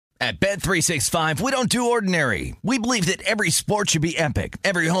At Bet365, we don't do ordinary. We believe that every sport should be epic.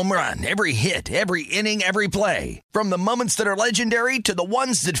 Every home run, every hit, every inning, every play. From the moments that are legendary to the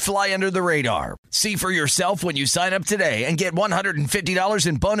ones that fly under the radar. See for yourself when you sign up today and get $150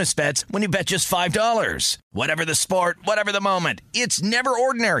 in bonus bets when you bet just $5. Whatever the sport, whatever the moment, it's never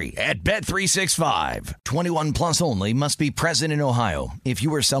ordinary at Bet365. 21 plus only. Must be present in Ohio. If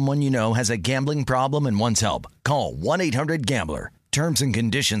you or someone you know has a gambling problem and wants help, call 1-800-GAMBLER. Terms and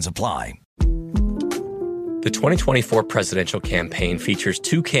conditions apply. The 2024 presidential campaign features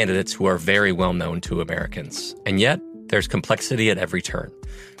two candidates who are very well known to Americans. And yet, there's complexity at every turn.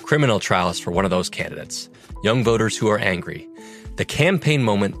 Criminal trials for one of those candidates. Young voters who are angry. The Campaign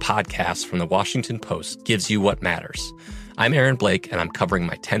Moment podcast from the Washington Post gives you what matters. I'm Aaron Blake, and I'm covering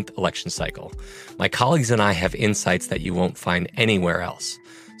my 10th election cycle. My colleagues and I have insights that you won't find anywhere else.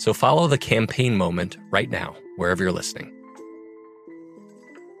 So follow The Campaign Moment right now, wherever you're listening.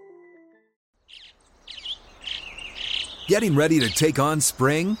 Getting ready to take on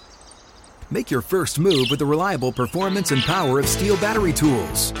spring? Make your first move with the reliable performance and power of Steel battery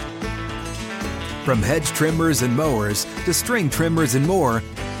tools. From hedge trimmers and mowers to string trimmers and more,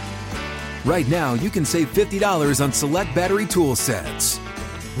 right now you can save $50 on select battery tool sets.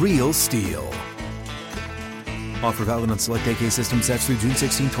 Real Steel. Offer valid on select AK system sets through June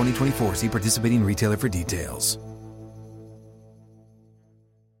 16, 2024. See participating retailer for details.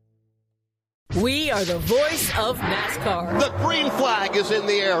 We are the voice of NASCAR. The green flag is in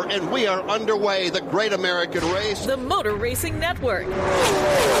the air, and we are underway. The Great American Race. The Motor Racing Network.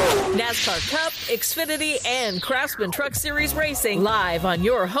 NASCAR Cup, Xfinity, and Craftsman Truck Series Racing live on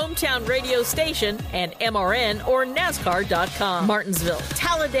your hometown radio station and MRN or NASCAR.com. Martinsville,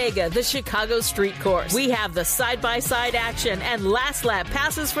 Talladega, the Chicago Street Course. We have the side-by-side action and last lap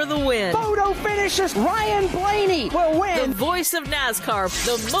passes for the win. Photo finishes. Ryan Blaney will win. The voice of NASCAR,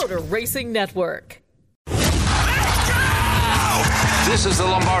 the Motor Racing Network. This is the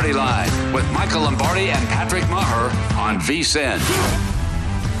Lombardi Line with Michael Lombardi and Patrick Maher on VSiN.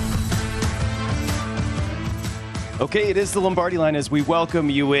 Okay, it is the Lombardi Line as we welcome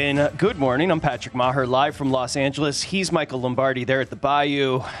you in. Good morning. I'm Patrick Maher, live from Los Angeles. He's Michael Lombardi there at the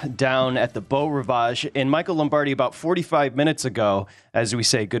Bayou, down at the Beau Rivage. And Michael Lombardi, about 45 minutes ago, as we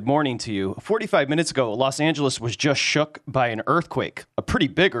say good morning to you, 45 minutes ago, Los Angeles was just shook by an earthquake, a pretty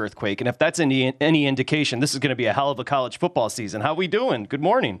big earthquake. And if that's any indication, this is going to be a hell of a college football season. How we doing? Good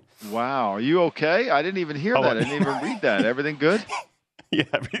morning. Wow. Are you okay? I didn't even hear that. I didn't even read that. Everything good? Yeah,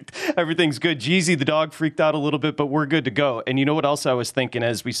 everything's good. Jeezy, the dog, freaked out a little bit, but we're good to go. And you know what else I was thinking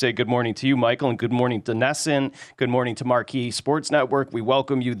as we say good morning to you, Michael, and good morning to Nesson. Good morning to Marquee Sports Network. We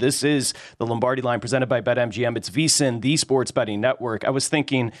welcome you. This is the Lombardi Line presented by BetMGM. It's VSiN, the sports betting network. I was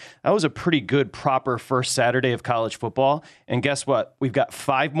thinking that was a pretty good, proper first Saturday of college football. And guess what? We've got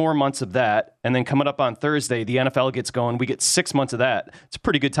 5 more months of that. And then coming up on Thursday, the NFL gets going. We get 6 months of that. It's a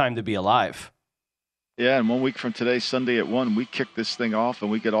pretty good time to be alive. Yeah, and 1 week from today, Sunday at 1, we kick this thing off and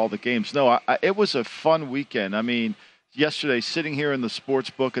we get all the games. No, it was a fun weekend. I mean, yesterday, sitting here in the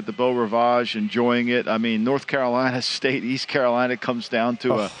sports book at the Beau Rivage, enjoying it. I mean, North Carolina State, East Carolina comes down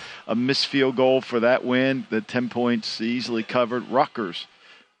to a missed field goal for that win. The 10 points easily covered. Rutgers,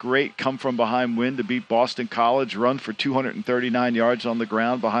 great come-from-behind win to beat Boston College, run for 239 yards on the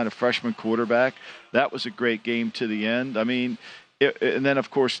ground behind a freshman quarterback. That was a great game to the end. I mean, and then,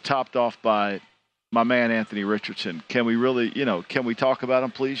 of course, topped off by my man, Anthony Richardson. Can we really, can we talk about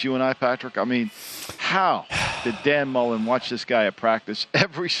him, please, you and I, Patrick? I mean, how did Dan Mullen watch this guy at practice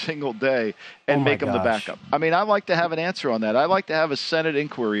every single day and make him the backup? I mean, I'd like to have an answer on that. I'd like to have a Senate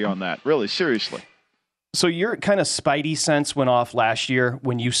inquiry on that, really, seriously. So your kind of spidey sense went off last year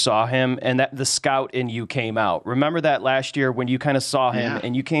when you saw him and that the scout in you came out. Remember that last year when you kind of saw him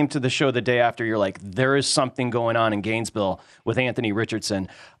and you came to the show the day after, you're like, there is something going on in Gainesville with Anthony Richardson.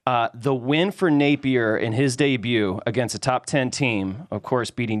 The win for Napier in his debut against a top 10 team, of course,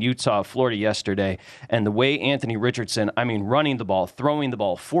 beating Utah, Florida yesterday, and the way Anthony Richardson, running the ball, throwing the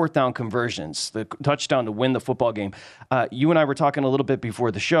ball, 4th down conversions, the touchdown to win the football game. You and I were talking a little bit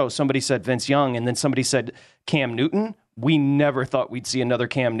before the show. Somebody said Vince Young, and then somebody said Cam Newton. We never thought we'd see another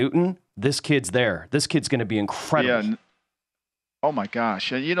Cam Newton. This kid's there. This kid's going to be incredible. Yeah. Oh, my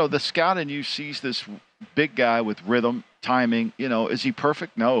gosh. And, the scout in you sees this big guy with rhythm, timing. Is he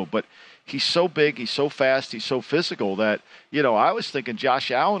perfect? No, but he's so big, he's so fast, he's so physical that, I was thinking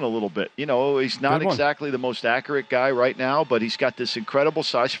Josh Allen a little bit. He's not exactly the most accurate guy right now, but he's got this incredible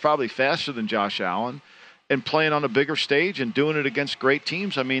size. He's probably faster than Josh Allen. and playing on a bigger stage and doing it against great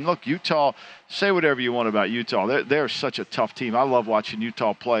teams. I mean, look, Utah, say whatever you want about Utah. They're such a tough team. I love watching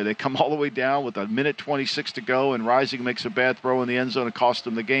Utah play. They come all the way down with 1:26 to go, and Rising makes a bad throw in the end zone and cost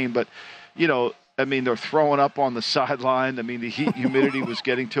them the game. But, I mean, they're throwing up on the sideline. I mean, the heat, humidity was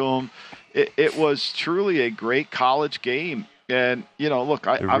getting to them. It was truly a great college game. And, look,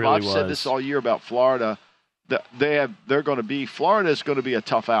 I've said this all year about Florida. Florida is going to be a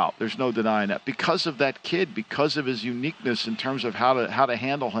tough out. There's no denying that because of that kid, because of his uniqueness in terms of how to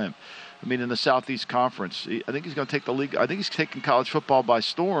handle him. I mean, in the Southeast Conference, I think he's going to take the league. I think he's taking college football by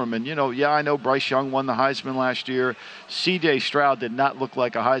storm. And, I know Bryce Young won the Heisman last year. C.J. Stroud did not look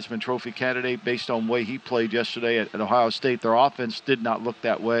like a Heisman Trophy candidate based on the way he played yesterday at Ohio State. Their offense did not look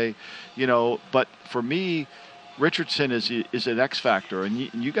that way, But for me, Richardson is an X factor, and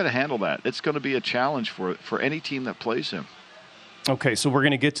you got to handle that. It's going to be a challenge for any team that plays him. Okay, so we're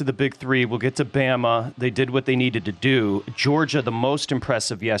going to get to the big three. We'll get to Bama. They did what they needed to do. Georgia, the most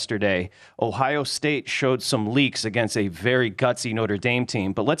impressive yesterday. Ohio State showed some leaks against a very gutsy Notre Dame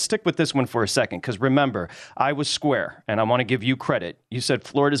team. But let's stick with this one for a second, because remember, I was square, and I want to give you credit. You said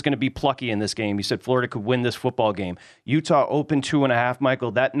Florida's going to be plucky in this game. You said Florida could win this football game. Utah opened 2.5,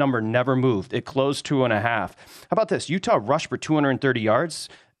 Michael. That number never moved. It closed 2.5. How about this? Utah rushed for 230 yards.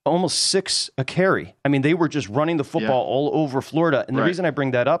 Almost 6 a carry. I mean, they were just running the football all over Florida. And the reason I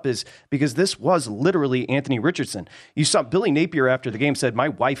bring that up is because this was literally Anthony Richardson. You saw Billy Napier after the game said, my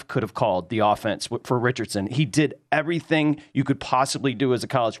wife could have called the offense for Richardson. He did everything you could possibly do as a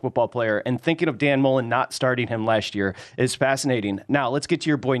college football player. And thinking of Dan Mullen not starting him last year is fascinating. Now, let's get to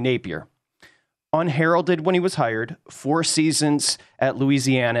your boy Napier. Unheralded when he was hired, 4 seasons at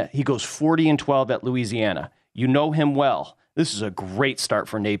Louisiana. He goes 40-12 at Louisiana. You know him well. This is a great start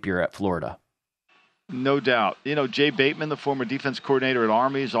for Napier at Florida. No doubt. Jay Bateman, the former defense coordinator at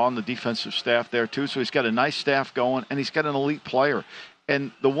Army, is on the defensive staff there too. So he's got a nice staff going, and he's got an elite player.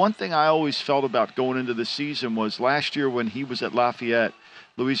 And the one thing I always felt about going into the season was last year when he was at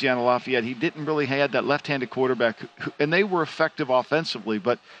Louisiana Lafayette, he didn't really have that left-handed quarterback, and they were effective offensively,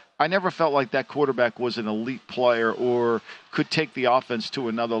 but I never felt like that quarterback was an elite player or could take the offense to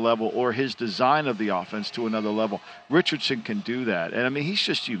another level or his design of the offense to another level. Richardson can do that. And, I mean, he's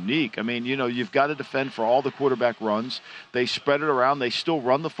just unique. I mean, you've got to defend for all the quarterback runs. They spread it around. They still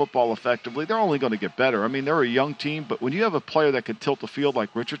run the football effectively. They're only going to get better. I mean, they're a young team, but when you have a player that could tilt the field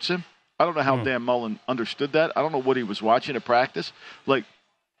like Richardson, I don't know how Dan Mullen understood that. I don't know what he was watching at practice. Like,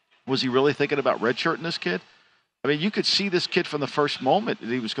 was he really thinking about redshirting this kid? I mean, you could see this kid from the first moment that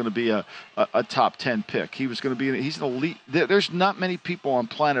he was going to be a top 10 pick. He's an elite. There's not many people on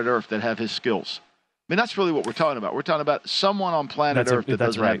planet Earth that have his skills. I mean, that's really what we're talking about. We're talking about someone on planet Earth that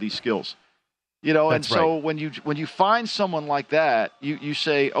doesn't have these skills. So when you find someone like that, you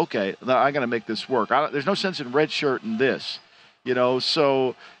say, okay, I got to make this work. There's no sense in redshirting this,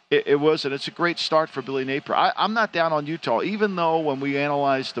 so it's a great start for Billy Napier. I'm not down on Utah, even though when we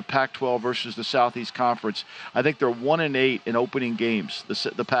analyze the Pac-12 versus the Southeast Conference, I think they're 1-8 in opening games.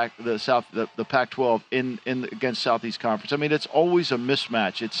 The Pac-12 in against Southeast Conference. I mean, it's always a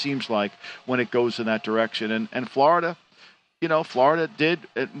mismatch. It seems like when it goes in that direction. And Florida, Florida did.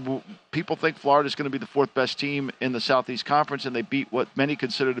 People think Florida is going to be the 4th best team in the Southeast Conference, and they beat what many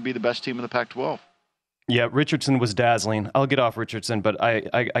consider to be the best team in the Pac-12. Yeah, Richardson was dazzling. I'll get off Richardson, but I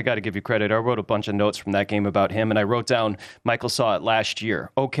got to give you credit. I wrote a bunch of notes from that game about him, and I wrote down Michael saw it last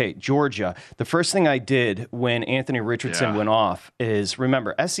year. Okay, Georgia. The first thing I did when Anthony Richardson went off is,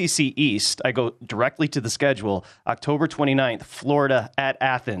 remember, SEC East, I go directly to the schedule, October 29th, Florida at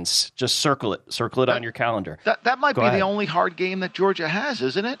Athens. Just circle it. Circle it on your calendar. That might be the only hard game that Georgia has,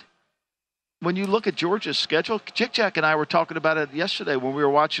 isn't it? When you look at Georgia's schedule, Chick Jack and I were talking about it yesterday when we were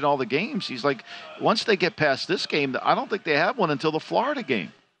watching all the games. He's like, once they get past this game, I don't think they have one until the Florida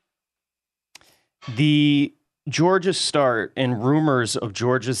game. The Georgia start and rumors of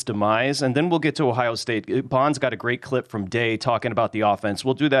Georgia's demise, and then we'll get to Ohio State. Bond's got a great clip from Day talking about the offense.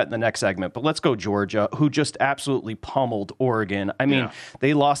 We'll do that in the next segment, but let's go Georgia, who just absolutely pummeled Oregon. I mean,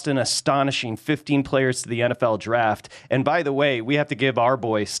 they lost an astonishing 15 players to the NFL draft, and by the way, we have to give our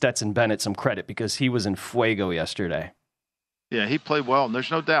boy Stetson Bennett some credit because he was in fuego yesterday. Yeah, he played well, and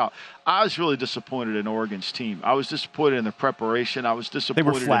there's no doubt. I was really disappointed in Oregon's team. I was disappointed in the preparation. I was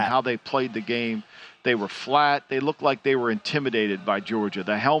disappointed in how they played the game. They were flat. They looked like they were intimidated by Georgia.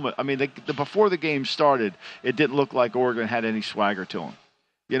 The helmet, I mean, before the game started, it didn't look like Oregon had any swagger to them.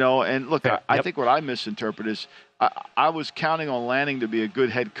 And look, I think what I misinterpret is I was counting on Lanning to be a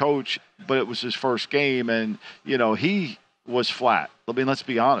good head coach, but it was his first game, and, he was flat. I mean, let's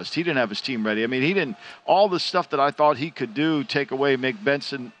be honest. He didn't have his team ready. I mean, he didn't. All the stuff that I thought he could do, take away, make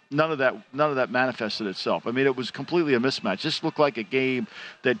Benson. None of that manifested itself. I mean, it was completely a mismatch. This looked like a game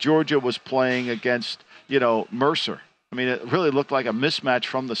that Georgia was playing against, Mercer. I mean, it really looked like a mismatch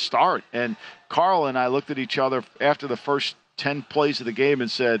from the start. And Carl and I looked at each other after the first 10 plays of the game and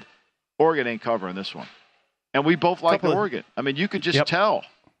said, Oregon ain't covering this one. And we both liked Oregon. I mean, you could just tell.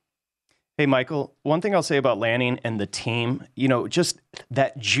 Hey, Michael, one thing I'll say about Lanning and the team, just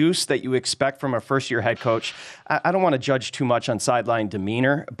that juice that you expect from a first-year head coach. I don't want to judge too much on sideline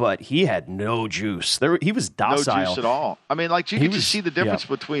demeanor, but he had no juice. He was docile. No juice at all. I mean, like, you could just see the difference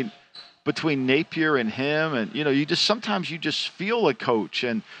between Napier and him. And, sometimes you just feel a coach.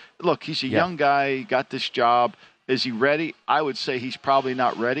 And, look, he's a young guy. He got this job. Is he ready? I would say he's probably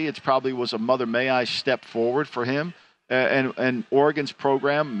not ready. It probably was a Mother May I step forward for him. And Oregon's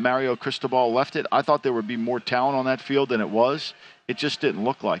program, Mario Cristobal left it. I thought there would be more talent on that field than it was. It just didn't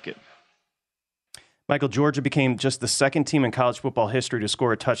look like it. Michael, Georgia became just the second team in college football history to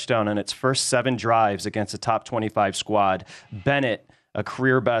score a touchdown in its first 7 drives against a top 25 squad. Bennett, a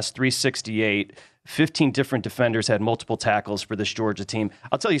career best 368. 15 different defenders had multiple tackles for this Georgia team.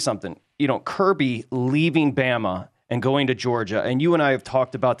 I'll tell you something. Kirby leaving Bama and going to Georgia, and you and I have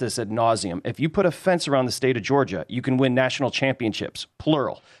talked about this ad nauseum. If you put a fence around the state of Georgia, you can win national championships,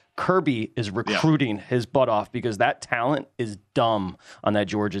 plural. Kirby is recruiting his butt off because that talent is dumb on that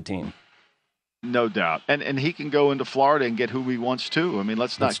Georgia team. No doubt. And he can go into Florida and get who he wants to. I mean,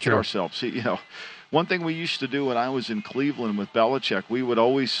 let's not kid ourselves. One thing we used to do when I was in Cleveland with Belichick, we would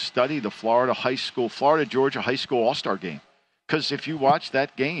always study the Florida-Georgia high school all-star game. Because if you watch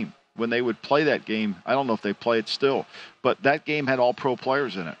that game, when they would play that game, I don't know if they play it still, but that game had all pro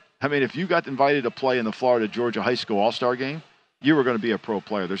players in it. I mean, if you got invited to play in the Florida-Georgia high school all-star game, you were going to be a pro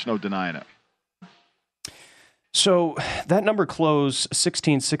player. There's no denying it. So that number closed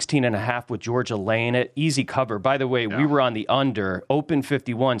 16.5 with Georgia laying it. Easy cover. By the way, we were on the under. Open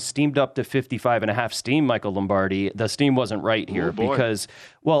 51, steamed up to 55.5 steam, Michael Lombardi. The steam wasn't right here because,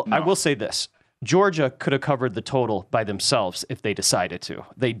 I will say this. Georgia could have covered the total by themselves if they decided to.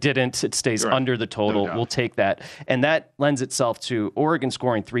 They didn't. It stays under the total. We'll take that. And that lends itself to Oregon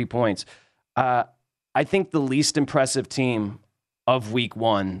scoring 3 points. I think the least impressive team of week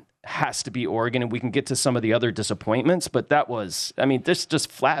 1 has to be Oregon, and we can get to some of the other disappointments, but this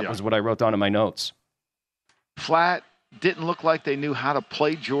just flat was what I wrote down in my notes. Flat. Didn't look like they knew how to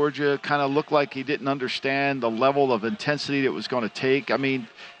play Georgia. Kind of looked like he didn't understand the level of intensity it was going to take. I mean,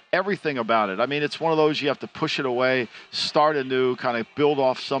 everything about it. I mean, it's one of those you have to push it away, start anew, kind of build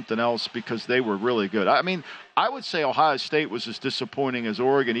off something else because they were really good. I mean, I would say Ohio State was as disappointing as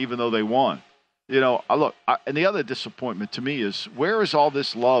Oregon, even though they won. And the other disappointment to me is, where is all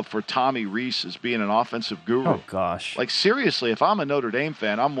this love for Tommy Rees as being an offensive guru? Oh, gosh. Like, seriously, if I'm a Notre Dame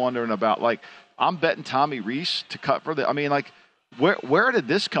fan, I'm wondering about, I'm betting Tommy Rees to cut for the – I mean, where did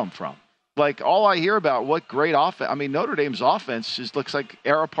this come from? All I hear about, what great offense. I mean, Notre Dame's offense looks like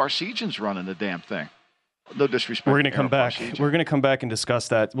Ara Parseghian's running the damn thing. No disrespect. We're going to come back. We're going to come back and discuss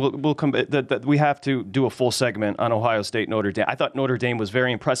that. We'll come. We have to do a full segment on Ohio State, Notre Dame. I thought Notre Dame was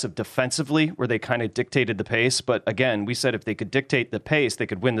very impressive defensively, where they kind of dictated the pace. But again, we said if they could dictate the pace, they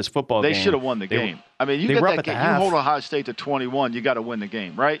could win this football game. They should have won the game. I mean, you get that game. You hold Ohio State to 21, you got to win the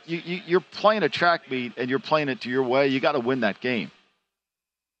game, right? You're playing a track meet and you're playing it to your way. You got to win that game.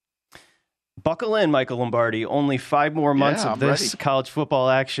 Buckle in, Michael Lombardi. Only 5 more months of this college football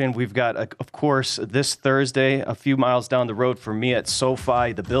action. We've got, of course, this Thursday, a few miles down the road for me at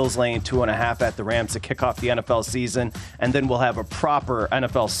SoFi, the Bills laying 2.5 at the Rams to kick off the NFL season. And then we'll have a proper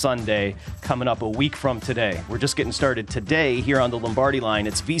NFL Sunday coming up a week from today. We're just getting started today here on the Lombardi Line.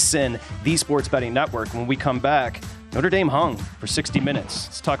 It's VSiN, the Sports Betting Network. When we come back, Notre Dame hung for 60 minutes.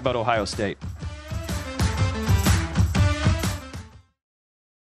 Let's talk about Ohio State.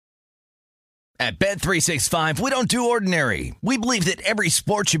 At Bet365, we don't do ordinary. We believe that every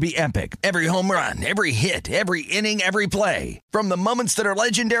sport should be epic. Every home run, every hit, every inning, every play. From the moments that are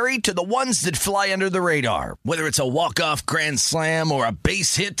legendary to the ones that fly under the radar. Whether it's a walk-off grand slam or a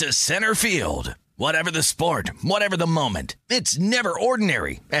base hit to center field. Whatever the sport, whatever the moment. It's never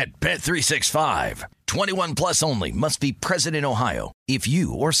ordinary at Bet365. 21 plus only. Must be present in Ohio. If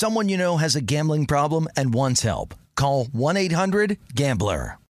you or someone you know has a gambling problem and wants help, call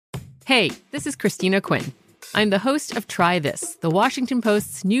 1-800-GAMBLER. Hey, this is Christina Quinn. I'm the host of Try This, the Washington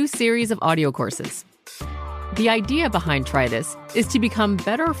Post's new series of audio courses. The idea behind Try This is to become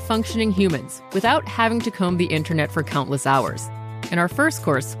better functioning humans without having to comb the internet for countless hours. In our first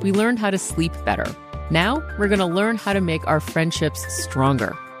course, we learned how to sleep better. Now, we're going to learn how to make our friendships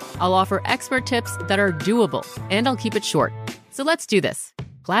stronger. I'll offer expert tips that are doable, and I'll keep it short. So let's do this.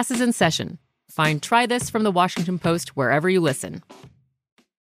 Class is in session. Find Try This from the Washington Post wherever you listen.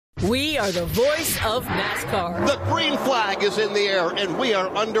 We are the voice of NASCAR. The green flag is in the air, and we are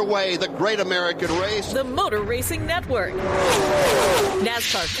underway. The great American race. The Motor Racing Network.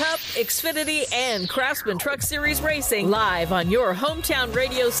 NASCAR Cup, Xfinity, and Craftsman Truck Series Racing live on your hometown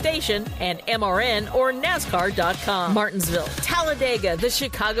radio station and MRN or NASCAR.com. Martinsville, Talladega, the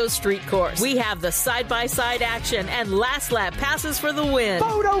Chicago Street Course. We have the side-by-side action and last lap passes for the win.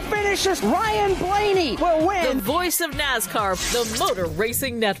 Photo finishes. Ryan Blaney will win. The voice of NASCAR, the Motor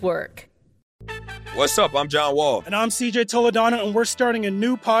Racing Network. What's up? I'm John Wall. And I'm CJ Toledano, and we're starting a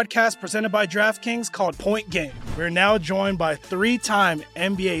new podcast presented by DraftKings called Point Game. We're now joined by three-time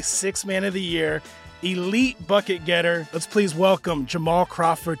NBA Sixth Man of the Year, elite bucket getter. Let's please welcome Jamal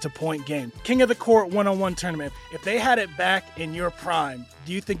Crawford to Point Game. King of the Court one-on-one tournament. If they had it back in your prime,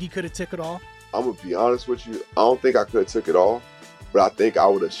 do you think you could have took it all? I'm going to be honest with you. I don't think I could have took it all, but I think I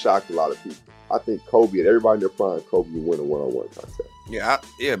would have shocked a lot of people. I think Kobe and everybody in their prime, Kobe would win a one-on-one contest. Yeah,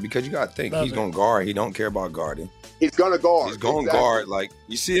 because you got to think. He's going to guard. He don't care about guarding. He's going to guard. He's going to guard. Like,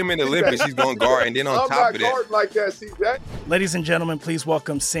 you see him in the Olympics, he's going to guard. And then on top of that. I'm not guarding like that, CJ. Ladies and gentlemen, please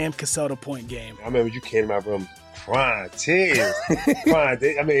welcome Sam Cassell to Point Game. I remember you came out from prime 10.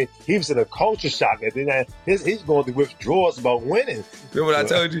 I mean, he was in a culture shock. And then he's going through withdrawals about winning. Remember what I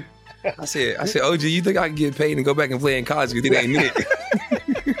told you? I said, OG, you think I can get paid and go back and play in college because it ain't it?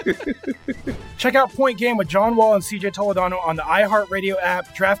 Check out Point Game with John Wall and CJ Toledano on the iHeartRadio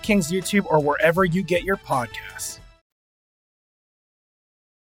app, DraftKings YouTube, or wherever you get your podcasts.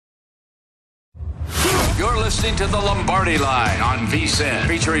 You're listening to The Lombardi Line on VSiN,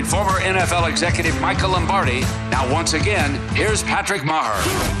 featuring former NFL executive Michael Lombardi. Now, once again, here's Patrick Maher.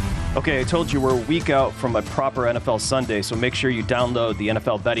 Okay, I told you we're a week out from a proper NFL Sunday, so make sure you download the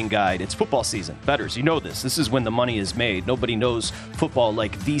NFL Betting Guide. It's football season. Bettors, you know this. This is when the money is made. Nobody knows football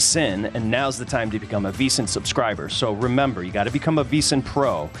like VSiN, and now's the time to become a VSiN subscriber. So remember, you got to become a VSiN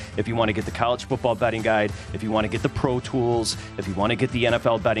Pro if you want to get the College Football Betting Guide, if you want to get the Pro Tools, if you want to get the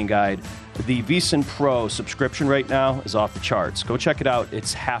NFL Betting Guide. The VSiN Pro subscription right now is off the charts. Go check it out.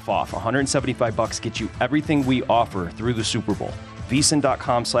 It's half off. $175 gets you everything we offer through the Super Bowl.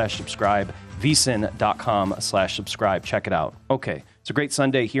 VSiN.com/subscribe. VSiN.com/subscribe. Check it out. Okay, it's a great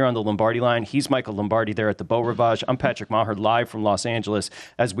Sunday here on the Lombardi Line. He's Michael Lombardi there at the Beau Rivage. I'm Patrick Maher, live from Los Angeles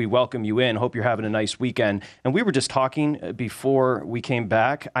as we welcome you in. Hope you're having a nice weekend. And we were just talking before we came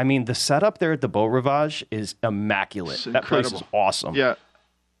back. I mean, the setup there at the Beau Rivage is immaculate. That place is awesome. Yeah.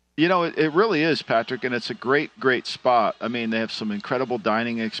 You know, it really is, Patrick, and it's a great, great spot. I mean, they have some incredible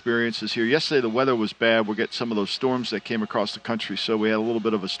dining experiences here. Yesterday, the weather was bad. We'll get some of those storms that came across the country, so we had a little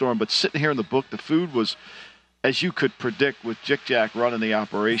bit of a storm. But sitting here in the book, the food was, as you could predict, with Jick Jack running the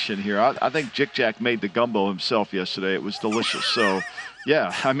operation here. I think Jick Jack made the gumbo himself yesterday. It was delicious. So,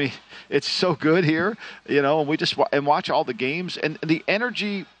 yeah, I mean, it's so good here, you know, and we just watch all the games. And the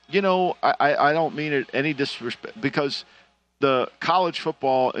energy, you know, I don't mean it any disrespect, because the college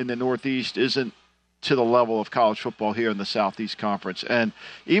football in the Northeast isn't to the level of college football here in the Southeast Conference. And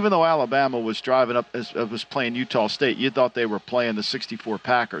even though Alabama was driving up, was playing Utah State, you thought they were playing the 64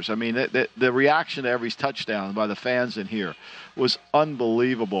 Packers. I mean, the reaction to every touchdown by the fans in here was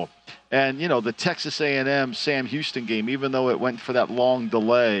unbelievable. And, you know, the Texas A&M Sam Houston game, even though it went for that long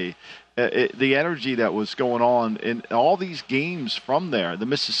delay, the energy that was going on in all these games from there, the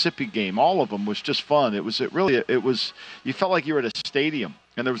Mississippi game, all of them was just fun. It was you felt like you were at a stadium,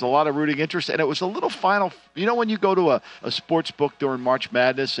 and there was a lot of rooting interest, and it was a little final. You know, when you go to a sports book during March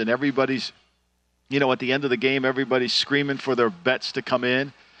Madness and everybody's, you know, at the end of the game, everybody's screaming for their bets to come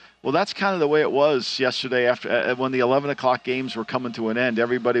in. Well, that's kind of the way it was yesterday after when the 11 o'clock games were coming to an end.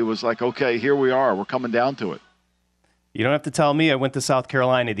 Everybody was like, okay, here we are. We're coming down to it. You don't have to tell me. I went to South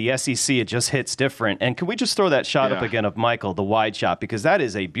Carolina. The SEC, it just hits different. And can we just throw that shot up again of Michael, the wide shot? Because that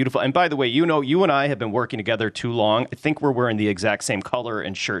is a beautiful. And by the way, you know, you and I have been working together too long. I think we're wearing the exact same color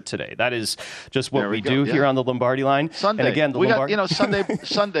and shirt today. That is just what we do here on the Lombardi Line. Sunday. And again, we got, you know, Sunday.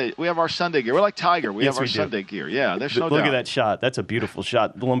 We have our Sunday gear. We're like Tiger. We have our Sunday gear. Yeah, there's no doubt. Look at that shot. That's a beautiful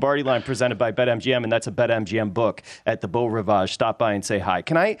shot. The Lombardi Line presented by BetMGM, and that's a BetMGM book at the Beau Rivage. Stop by and say hi.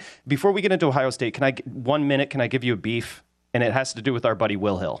 Can I, before we get into Ohio State, can I, 1 minute, can I give you a beef? And it has to do with our buddy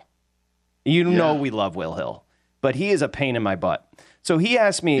Will Hill. You know we love Will Hill, but he is a pain in my butt. So he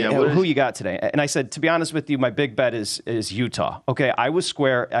asked me, who you got today? And I said, to be honest with you, my big bet is Utah. Okay, I was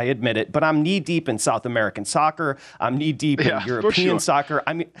square, I admit it, but I'm knee-deep in South American soccer. I'm knee-deep in European soccer.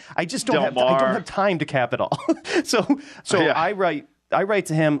 I mean, I just don't have time to cap it all. So I write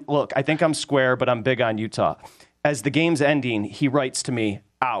to him, look, I think I'm square, but I'm big on Utah. As the game's ending, he writes to me,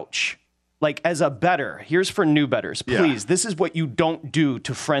 ouch. Like, as a bettor, here's for new bettors. Please, this is what you don't do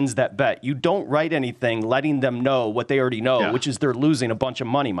to friends that bet. You don't write anything letting them know what they already know, which is they're losing a bunch of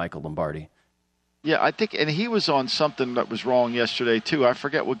money, Michael Lombardi. Yeah, I think, and he was on something that was wrong yesterday, too. I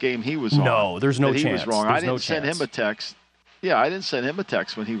forget what game he was on. No, there's no chance. He was wrong. I didn't send him a text. Yeah, I didn't send him a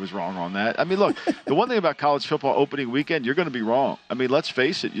text when he was wrong on that. I mean, look, the one thing about college football opening weekend, you're going to be wrong. I mean, let's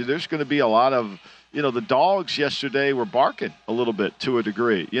face it. There's going to be a lot of, the dogs yesterday were barking a little bit to a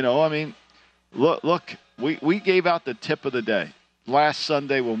degree. I mean, look, we gave out the tip of the day last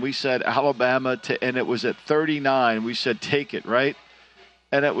Sunday when we said Alabama, and it was at 39. We said take it, right?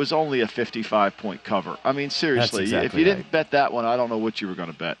 And it was only a 55-point cover. I mean, seriously, if you didn't bet that one, I don't know what you were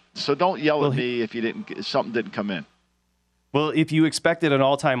going to bet. So don't yell at me if something didn't come in. Well, if you expected an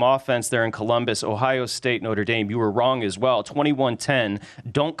all-time offense there in Columbus, Ohio State, Notre Dame, you were wrong as well. 21-10,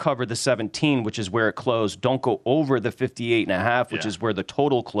 don't cover the 17, which is where it closed. Don't go over the 58.5, which is where the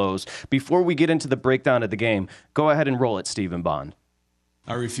total closed. Before we get into the breakdown of the game, go ahead and roll it, Stephen Bond.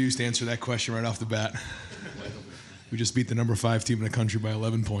 I refuse to answer that question right off the bat. We just beat the number 5 team in the country by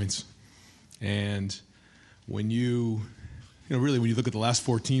 11 points. And when you look at the last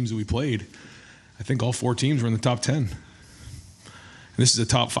 4 teams that we played, I think all 4 teams were in the top 10. And this is a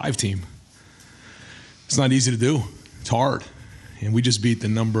top 5 team. It's not easy to do. It's hard. And we just beat the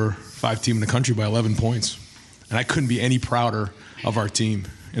number 5 team in the country by 11 points. And I couldn't be any prouder of our team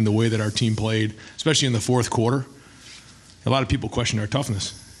and the way that our team played, especially in the fourth quarter. A lot of people question our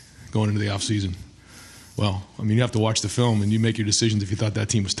toughness going into the offseason. Well, I mean, you have to watch the film and you make your decisions if you thought that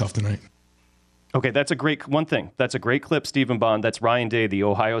team was tough tonight. Okay, that's a great clip, Stephen Bond. That's Ryan Day, the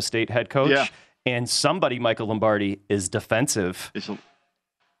Ohio State head coach. Yeah. And somebody, Michael Lombardi, is defensive.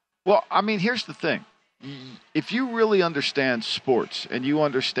 Well, I mean, here's the thing. If you really understand sports and you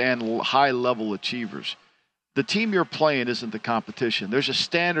understand high-level achievers, the team you're playing isn't the competition. There's a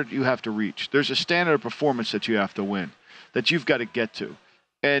standard you have to reach. There's a standard of performance that you have to win, that you've got to get to.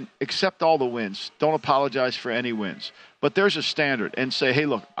 And accept all the wins. Don't apologize for any wins. But there's a standard. And say, hey,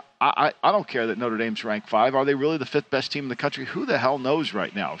 look, I don't care that Notre Dame's ranked 5. Are they really the 5th best team in the country? Who the hell knows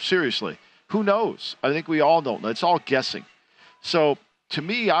right now? Seriously. Who knows? I think we all don't know. It's all guessing. So, to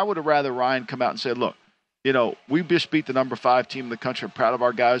me, I would have rather Ryan come out and say, look, we just beat the number 5 team in the country. I'm proud of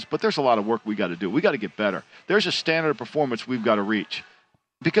our guys, but there's a lot of work we got to do. We got to get better. There's a standard of performance we've got to reach.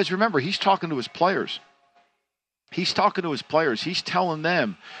 Because remember, he's talking to his players. He's telling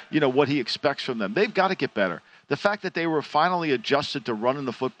them, what he expects from them. They've got to get better. The fact that they were finally adjusted to running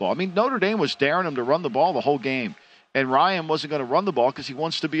the football. I mean, Notre Dame was daring them to run the ball the whole game. And Ryan wasn't going to run the ball because he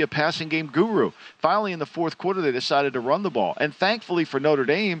wants to be a passing game guru. Finally, in the fourth quarter, they decided to run the ball. And thankfully for Notre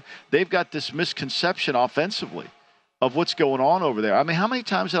Dame, they've got this misconception offensively of what's going on over there. I mean, how many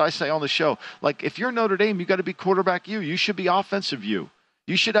times did I say on the show, like, if you're Notre Dame, you got to be quarterback you. You should be offensive you.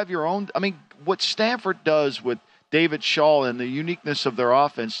 You should have your own. I mean, what Stanford does with David Shaw and the uniqueness of their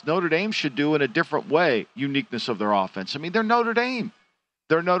offense, Notre Dame should do in a different way, uniqueness of their offense. I mean, they're Notre Dame.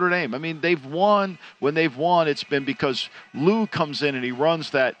 I mean, they've won. When they've won, it's been because Lou comes in and he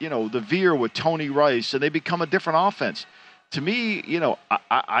runs that, the veer with Tony Rice, and they become a different offense. To me,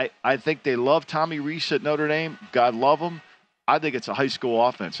 I think they love Tommy Rees at Notre Dame. God love him. I think it's a high school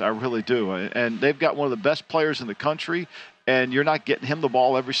offense. I really do. And they've got one of the best players in the country, and you're not getting him the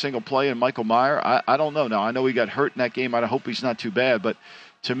ball every single play. And Michael Mayer, I don't know. Now, I know he got hurt in that game. I hope he's not too bad. But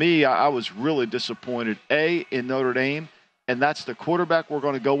to me, I was really disappointed, in Notre Dame. And that's the quarterback we're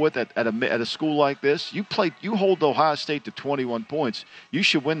going to go with at a school like this. You hold Ohio State to 21 points. You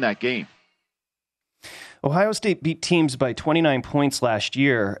should win that game. Ohio State beat teams by 29 points last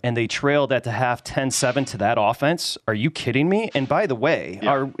year, and they trailed at the half 10-7 to that offense. Are you kidding me? And by the way,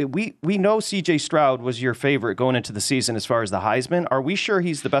 we know C.J. Stroud was your favorite going into the season as far as the Heisman. Are we sure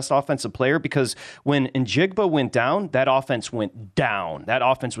he's the best offensive player? Because when Njigba went down, that offense went down. That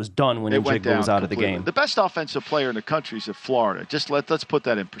offense was done when Njigba was out of the game. The best offensive player in the country is at Florida. Just let's put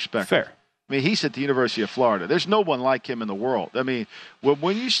that in perspective. Fair. I mean, he's at the University of Florida. There's no one like him in the world. I mean,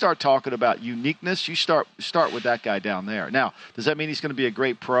 when you start talking about uniqueness, you start with that guy down there. Now, does that mean he's going to be a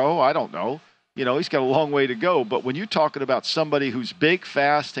great pro? I don't know. He's got a long way to go. But when you're talking about somebody who's big,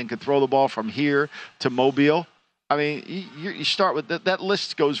 fast, and can throw the ball from here to Mobile, I mean, you start with that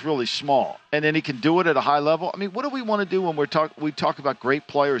list goes really small. And then he can do it at a high level. I mean, what do we want to do when we talk about great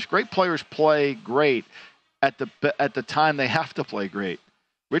players? Great players play great at the time they have to play great.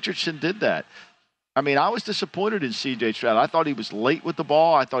 Richardson did that. I mean, I was disappointed in C.J. Stroud. I thought he was late with the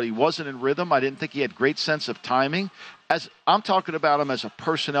ball. I thought he wasn't in rhythm. I didn't think he had great sense of timing. As I'm talking about him as a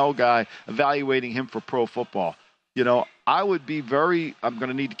personnel guy, evaluating him for pro football. I would be I'm going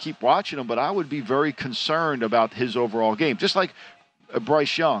to need to keep watching him, but I would be very concerned about his overall game. Just like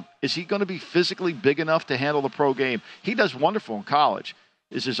Bryce Young. Is he going to be physically big enough to handle the pro game? He does wonderful in college.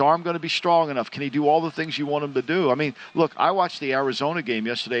 Is his arm going to be strong enough? Can he do all the things you want him to do? I mean, look, I watched the Arizona game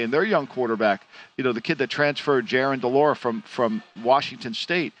yesterday, and their young quarterback, the kid that transferred, Jaron Delora from Washington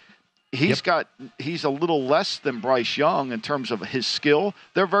State, he's a little less than Bryce Young in terms of his skill.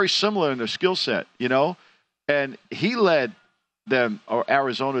 They're very similar in their skill set, and he led them, or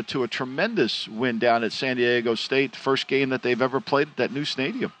Arizona, to a tremendous win down at San Diego State, the first game that they've ever played at that new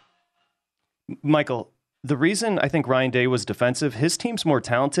stadium. Michael, the reason I think Ryan Day was defensive, his team's more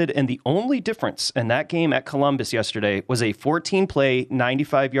talented, and the only difference in that game at Columbus yesterday was a 14-play,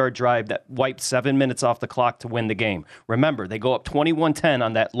 95-yard drive that wiped 7 minutes off the clock to win the game. Remember, they go up 21-10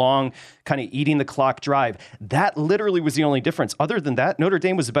 on that long, kind of eating the clock drive. That literally was the only difference. Other than that, Notre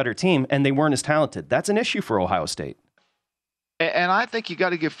Dame was a better team, and they weren't as talented. That's an issue for Ohio State. And I think you got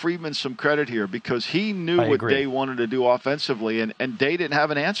to give Friedman some credit here, because he knew what Day wanted to do offensively, and Day didn't have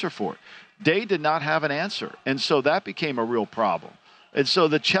an answer for it. Day did not have an answer, and so that became a real problem. And so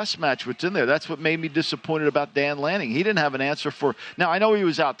the chess match was in there. That's what made me disappointed about Dan Lanning. He didn't have an answer for – now, I know he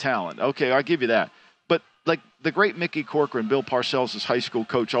was out talent. Okay, I'll give you that. But like the great Mickey Corcoran, Bill Parcells' high school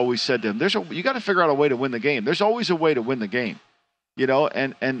coach, always said to him, you got to figure out a way to win the game. There's always a way to win the game.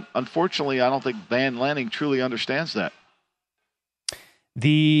 And unfortunately, I don't think Dan Lanning truly understands that.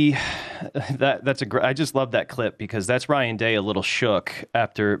 I just love that clip, because that's Ryan Day a little shook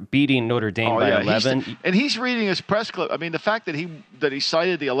after beating Notre Dame by 11. He's reading his press clip. I mean, the fact that he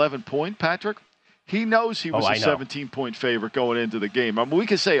cited the 11-point, Patrick, he knows he was a 17-point favorite going into the game. I mean, we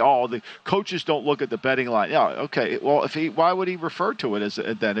can say, the coaches don't look at the betting line. Yeah, okay. Well, why would he refer to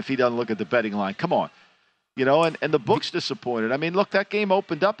it then if he doesn't look at the betting line? Come on. And the book's disappointed. I mean, look, that game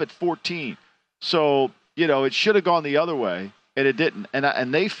opened up at 14. So, it should have gone the other way. And it didn't.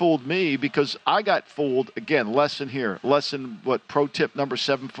 And they fooled me, because I got fooled. Again, lesson here. Pro tip number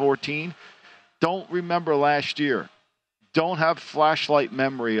 714. Don't remember last year. Don't have flashlight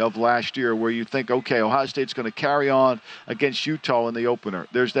memory of last year where you think, okay, Ohio State's going to carry on against Utah in the opener.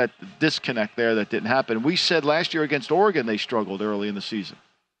 There's that disconnect there that didn't happen. We said last year against Oregon they struggled early in the season.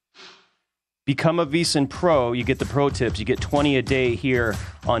 Become a VSiN Pro. You get the pro tips. You get 20 a day here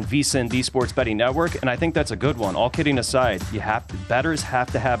on VSiN, the Sports Betting Network, and I think that's a good one. All kidding aside, bettors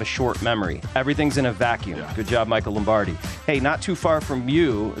have to have a short memory. Everything's in a vacuum. Yeah. Good job, Michael Lombardi. Hey, not too far from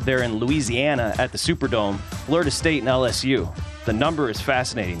you, they're in Louisiana at the Superdome, Florida State and LSU. The number is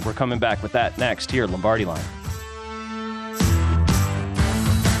fascinating. We're coming back with that next here at Lombardi Line.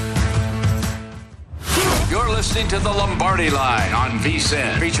 You're listening to the Lombardi Line on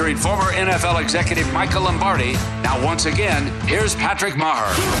VSiN, featuring former NFL executive Michael Lombardi. Now, once again, here's Patrick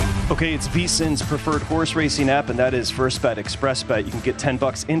Maher. Okay, it's VSiN's preferred horse racing app, and that is FirstBet ExpressBet. You can get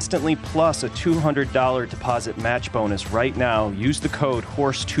 $10 instantly, plus a $200 deposit match bonus right now. Use the code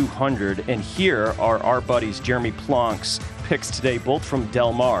HORSE200, and here are our buddies Jeremy Plonk's picks today, both from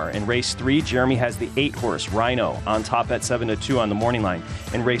Del Mar. In race 3, Jeremy has the 8-horse Rhino on top at 7-2 on the morning line.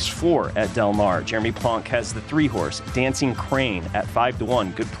 In race 4 at Del Mar, Jeremy Plonk has the 3-horse Dancing Crane at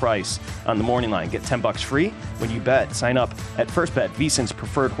 5-1, good price on the morning line. Get $10 free when you bet. Sign up at FirstBet, VSiN's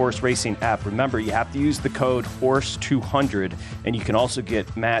preferred horse racing app. Remember, you have to use the code HORSE200, and you can also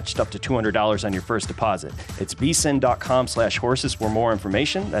get matched up to $200 on your first deposit. It's vsin.com/horses for more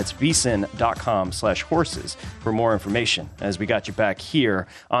information. That's vsin.com/horses for more information. As we got you back here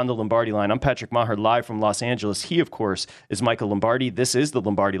on the Lombardi Line, I'm Patrick Maher, live from Los Angeles. He, of course, is Michael Lombardi. This is the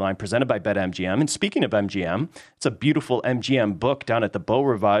Lombardi Line presented by BetMGM. And speaking of MGM, it's a beautiful MGM book down at the Beau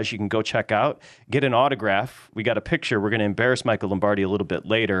Rivage. You can go check out, get an autograph. We got a picture. We're going to embarrass Michael Lombardi a little bit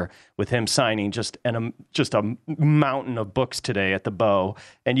later with him signing just a mountain of books today at the Beau.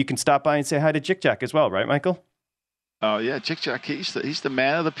 And you can stop by and say hi to Jick Jack as well, right, Michael? Oh, yeah, Jick Jack. He's the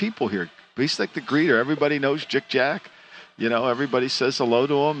man of the people here. He's like the greeter. Everybody knows Jick Jack. Everybody says hello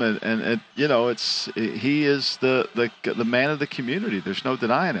to him, and he is the man of the community. There's no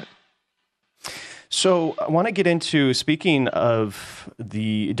denying it. So I want to get into, speaking of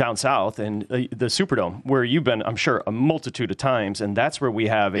the down south and the Superdome, where you've been, I'm sure, a multitude of times, and that's where we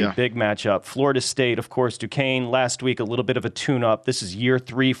have a big matchup. Florida State, of course, Duquesne. Last week, a little bit of a tune-up. This is year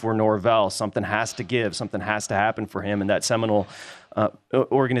 3 for Norvell. Something has to give. Something has to happen for him in that Seminole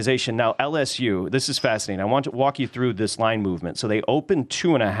organization. Now, LSU, this is fascinating. I want to walk you through this line movement. So they opened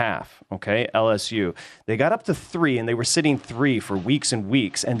 2.5, okay, LSU. They got up to 3, and they were sitting 3 for weeks and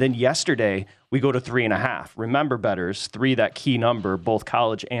weeks. And then yesterday, We go to 3.5. Remember, bettors, 3, that key number, both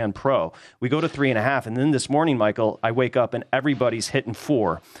college and pro. We go to 3.5. And then this morning, Michael, I wake up and everybody's hitting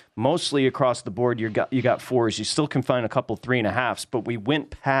 4. Mostly across the board, you got 4s. You still can find a couple 3.5s, but we went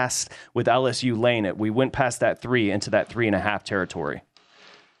past, with LSU laying it, we went past that 3 into that 3.5 territory.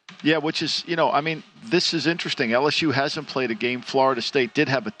 Yeah, which is, this is interesting. LSU hasn't played a game. Florida State did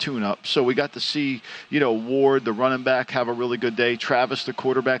have a tune-up. So we got to see, Ward, the running back, have a really good day. Travis, the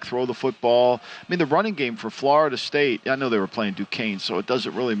quarterback, throw the football. I mean, the running game for Florida State, I know they were playing Duquesne, so it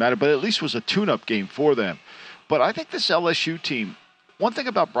doesn't really matter, but at least was a tune-up game for them. But I think this LSU team, one thing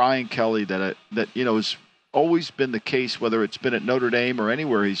about Brian Kelly that is always been the case, whether it's been at Notre Dame or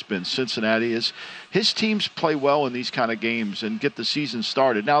anywhere he's been, Cincinnati, is his teams play well in these kind of games and get the season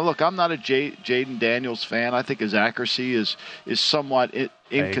started. Now, look, I'm not a Jaden Daniels fan. I think his accuracy is somewhat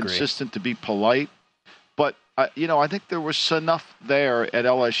inconsistent, to be polite. But, I think there was enough there at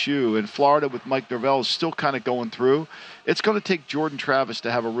LSU. And Florida with Mike Norvell is still kind of going through. It's going to take Jordan Travis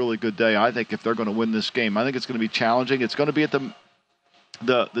to have a really good day, I think, if they're going to win this game. I think it's going to be challenging. It's going to be at the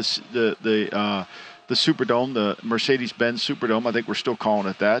Superdome, the Mercedes-Benz Superdome. I think we're still calling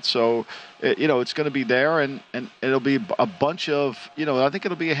it that. So, it's going to be there, and it'll be a bunch of, I think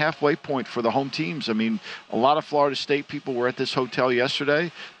it'll be a halfway point for the home teams. I mean, a lot of Florida State people were at this hotel yesterday.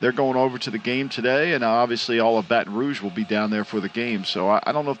 They're going over to the game today, and obviously all of Baton Rouge will be down there for the game. So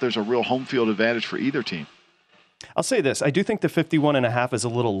I don't know if there's a real home field advantage for either team. I'll say this. I do think the 51.5 is a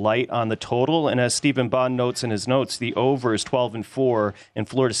little light on the total. And as Stephen Bond notes in his notes, the over is 12-4 in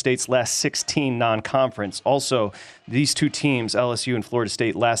Florida State's last 16 non-conference. Also, these two teams, LSU and Florida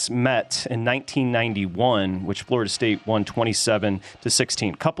State, last met in 1991, which Florida State won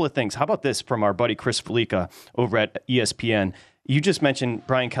 27-16. Couple of things. How about this from our buddy Chris Felica over at ESPN? You just mentioned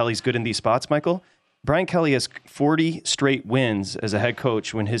Brian Kelly's good in these spots, Michael. Brian Kelly has 40 straight wins as a head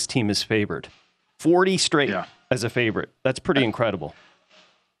coach when his team is favored. 40 straight as a favorite. That's pretty incredible.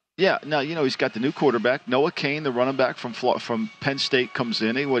 Yeah. Now, he's got the new quarterback. Noah Cain, the running back from Penn State, comes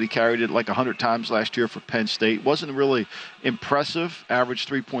in. He carried it like 100 times last year for Penn State. Wasn't really impressive. Averaged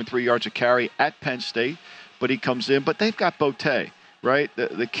 3.3 yards a carry at Penn State. But he comes in. But they've got Beauté, right?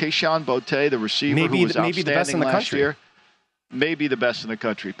 The Keyshawn Beauté, the receiver who was outstanding last year. Maybe the best in the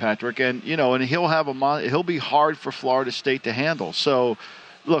country, Patrick. And, and he'll be hard for Florida State to handle. So,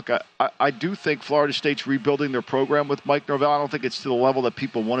 look, I do think Florida State's rebuilding their program with Mike Norvell. I don't think it's to the level that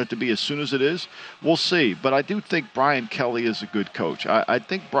people want it to be as soon as it is. We'll see. But I do think Brian Kelly is a good coach. I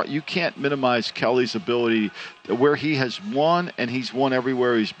think you can't minimize Kelly's ability where he has won, and he's won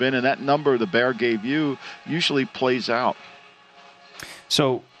everywhere he's been. And that number the Bear gave you usually plays out.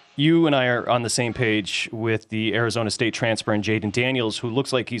 So you and I are on the same page with the Arizona State transfer and Jaden Daniels, who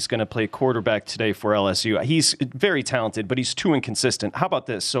looks like he's going to play quarterback today for LSU. He's very talented, but he's too inconsistent. How about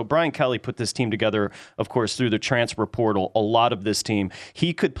this? So Brian Kelly put this team together, of course, through the transfer portal, a lot of this team.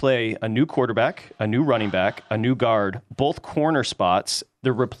 He could play a new quarterback, a new running back, a new guard, both corner spots.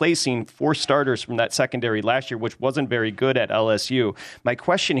 They're replacing 4 starters from that secondary last year, which wasn't very good at LSU. My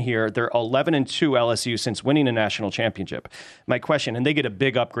question here, they're 11-2 LSU since winning a national championship. My question, and they get a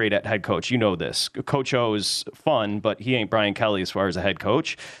big upgrade at head coach. You know this. Coach O is fun, but he ain't Brian Kelly as far as a head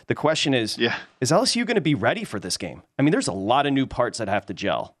coach. The question is LSU going to be ready for this game? I mean, there's a lot of new parts that have to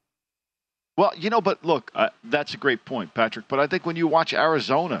gel. Well, but look, that's a great point, Patrick. But I think when you watch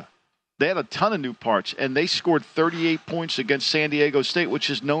Arizona, they had a ton of new parts, and they scored 38 points against San Diego State, which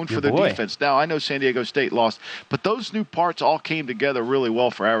is known for their defense. Now, I know San Diego State lost, but those new parts all came together really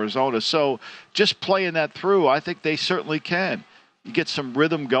well for Arizona. So just playing that through, I think they certainly can. You get some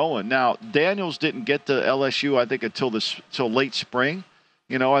rhythm going. Now, Daniels didn't get to LSU, I think, until late spring.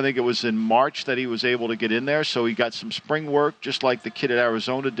 I think it was in March that he was able to get in there, so he got some spring work, just like the kid at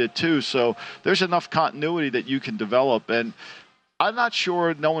Arizona did too. So there's enough continuity that you can develop. And I'm not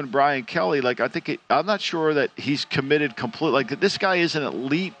sure, knowing Brian Kelly, I'm not sure that he's committed completely. Like, this guy is an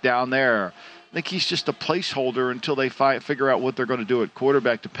elite down there. I think he's just a placeholder until they figure out what they're going to do at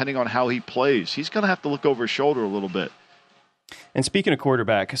quarterback, depending on how he plays. He's going to have to look over his shoulder a little bit. And speaking of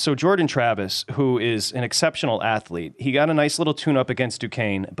quarterback, so Jordan Travis, who is an exceptional athlete, he got a nice little tune-up against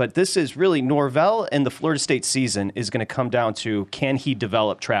Duquesne, but this is really Norvell and the Florida State season is going to come down to, can he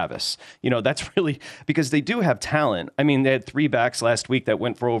develop Travis? That's really, because they do have talent. I mean, they had 3 backs last week that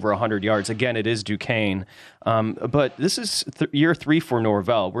went for over 100 yards. Again, it is Duquesne. But this is year 3 for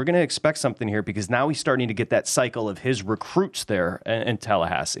Norvell. We're going to expect something here because now he's starting to get that cycle of his recruits there in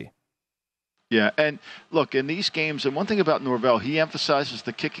Tallahassee. Yeah, and look, in these games, and one thing about Norvell, he emphasizes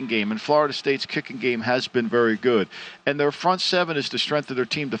the kicking game, and Florida State's kicking game has been very good. And their front seven is the strength of their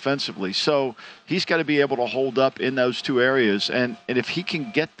team defensively. So he's got to be able to hold up in those two areas. And if he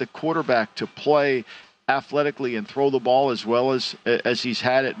can get the quarterback to play athletically and throw the ball as well as he's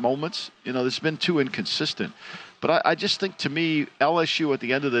had at moments, this has been too inconsistent. But I just think, to me, LSU at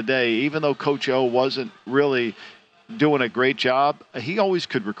the end of the day, even though Coach O wasn't really doing a great job, he always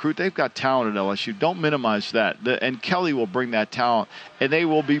could recruit. They've got talent at LSU. Don't minimize that. And Kelly will bring that talent, and they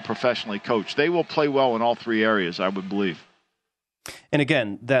will be professionally coached. They will play well in all three areas, I would believe. And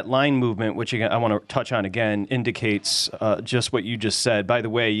again, that line movement, which again, I want to touch on again, indicates just what you just said. By the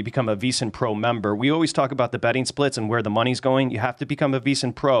way, you become a VSiN Pro member. We always talk about the betting splits and where the money's going. You have to become a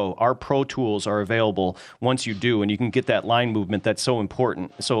VSiN Pro. Our Pro tools are available once you do, and you can get that line movement that's so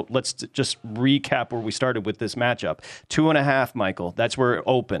important. So let's just recap where we started with this matchup. 2.5, Michael. That's where it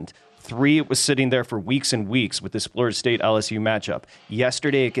opened. 3, it was sitting there for weeks and weeks with this Florida State LSU matchup.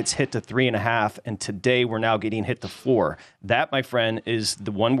 Yesterday, it gets hit to 3.5, and today we're now getting hit to 4. That, my friend, is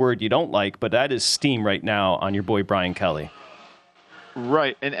the one word you don't like, but that is steam right now on your boy Brian Kelly.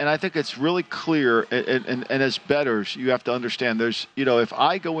 Right, and I think it's really clear, and as bettors, you have to understand there's, if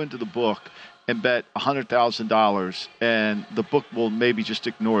I go into the book and bet $100,000, and the book will maybe just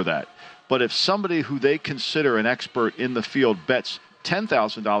ignore that. But if somebody who they consider an expert in the field bets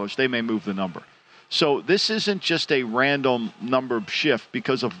 $10,000, they may move the number. So this isn't just a random number shift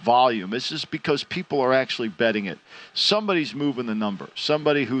because of volume. This is because people are actually betting it. Somebody's moving the number.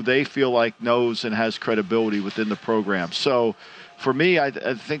 Somebody who they feel like knows and has credibility within the program. So for me, I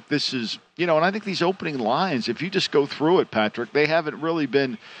think this is, and I think these opening lines, if you just go through it, Patrick, they haven't really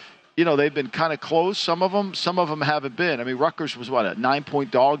been, they've been kind of close. Some of them haven't been. I mean, Rutgers was, a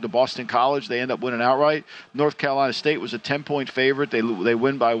 9-point dog to Boston College. They end up winning outright. North Carolina State was a 10-point favorite. They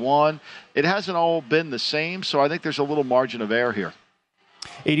win by 1. It hasn't all been the same, so I think there's a little margin of error here.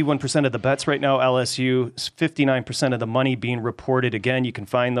 81% of the bets right now, LSU, 59% of the money being reported. Again, you can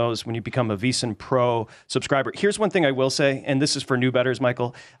find those when you become a VSiN Pro subscriber. Here's one thing I will say, and this is for new bettors,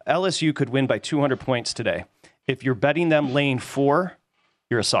 Michael. LSU could win by 200 points today. If you're betting them lane 4,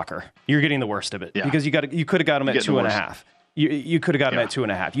 you're a sucker. You're getting the worst of it because you could have got them at 2.5. You could have got them at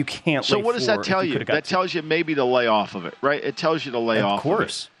 2.5. You can't. So what does that tell you? That tells you maybe to lay off of it, right? It tells you to lay off. Of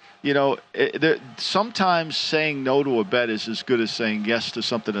course. Sometimes saying no to a bet is as good as saying yes to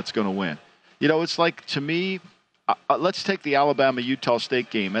something that's going to win. It's like, to me, let's take the Alabama-Utah State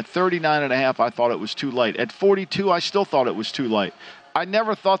game. At 39.5, I thought it was too light. At 42, I still thought it was too light. I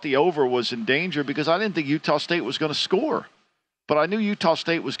never thought the over was in danger because I didn't think Utah State was going to score. But I knew Utah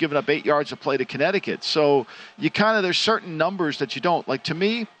State was giving up 8 yards of play to Connecticut. So there's certain numbers that you don't. Like, to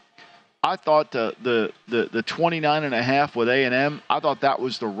me, I thought the 29.5 with A&M, I thought that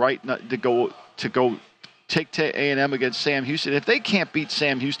was the right to go take A&M against Sam Houston. If they can't beat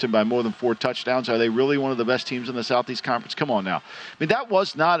Sam Houston by more than 4 touchdowns, are they really one of the best teams in the Southeast Conference? Come on now. I mean, that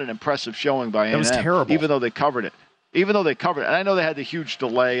was not an impressive showing by A&M. That was terrible. Even though they covered it. And I know they had the huge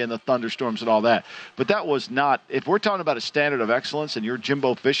delay and the thunderstorms and all that, but that was not, if we're talking about a standard of excellence and you're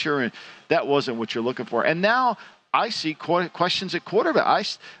Jimbo Fisher, and that wasn't what you're looking for. And now I see questions at quarterback.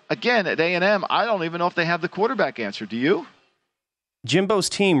 Again, at A&M, I don't even know if they have the quarterback answer. Do you? Jimbo's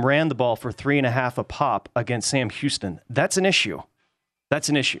team ran the ball for 3.5 a pop against Sam Houston. That's an issue.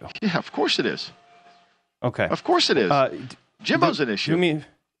 Yeah, of course it is. Okay. Of course it is. Jimbo's an issue.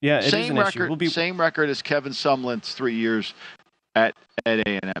 Yeah, it same is an record, issue. Same record as Kevin Sumlin's 3 years at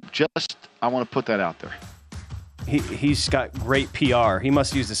A&M. I want to put that out there. He's got great PR. He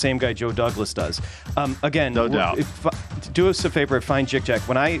must use the same guy Joe Douglas does. Again, no doubt. Do us a favor, find Jick Jack.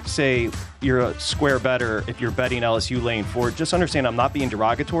 When I say you're a square bettor, if you're betting LSU lane 4, just understand I'm not being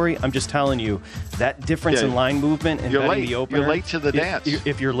derogatory. I'm just telling you that difference in line movement and betting the opener. You're late to the dance.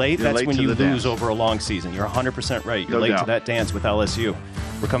 If you're late, that's when you lose over a long season. You're 100% right. You're late to that dance with LSU.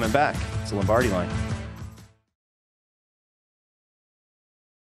 We're coming back. It's the Lombardi Line.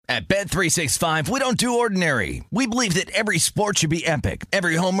 At Bet365, we don't do ordinary. We believe that every sport should be epic.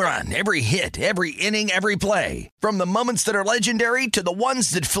 Every home run, every hit, every inning, every play. From the moments that are legendary to the ones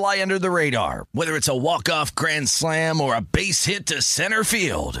that fly under the radar. Whether it's a walk-off grand slam or a base hit to center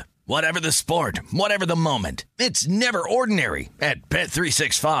field. Whatever the sport, whatever the moment. It's never ordinary at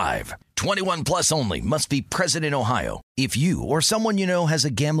Bet365. 21 plus only. Must be present in Ohio. If you or someone you know has a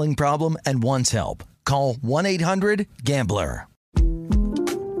gambling problem and wants help, call 1-800-GAMBLER.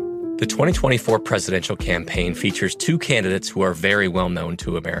 The 2024 presidential campaign features 2 candidates who are very well known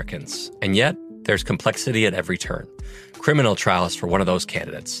to Americans. And yet, there's complexity at every turn. Criminal trials for one of those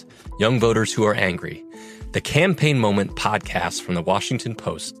candidates. Young voters who are angry. The Campaign Moment podcast from the Washington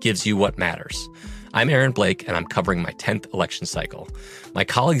Post gives you what matters. I'm Aaron Blake, and I'm covering my 10th election cycle. My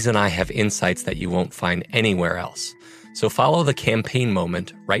colleagues and I have insights that you won't find anywhere else. So follow The Campaign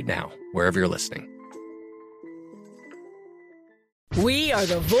Moment right now, wherever you're listening. We are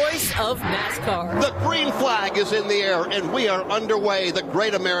the voice of NASCAR. The green flag is in the air, and we are underway. The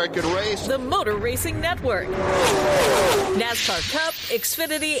Great American Race. The Motor Racing Network. NASCAR Cup,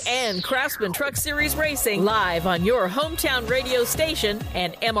 Xfinity, and Craftsman Truck Series Racing live on your hometown radio station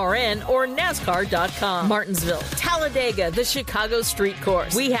and MRN or NASCAR.com. Martinsville, Talladega, the Chicago Street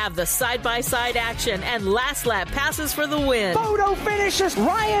Course. We have the side-by-side action and last lap passes for the win. Photo finishes.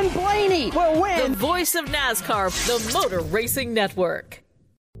 Ryan Blaney will win. The voice of NASCAR, the Motor Racing Network.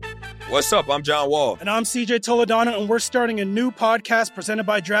 What's up? I'm John Wall. And I'm CJ Toledano, and we're starting a new podcast presented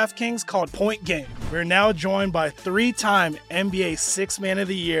by DraftKings called Point Game. We're now joined by three-time NBA Sixth Man of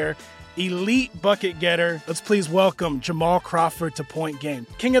the Year, elite bucket getter. Let's please welcome Jamal Crawford to Point Game.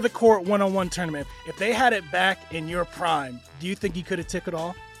 King of the Court one-on-one tournament. If they had it back in your prime, do you think you could have took it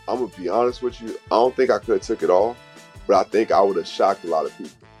all? I'm going to be honest with you. I don't think I could have took it all, but I think I would have shocked a lot of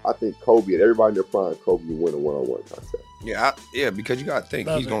people. I think Kobe and everybody in their prime, Kobe would win a one-on-one contest. Yeah, because you got to think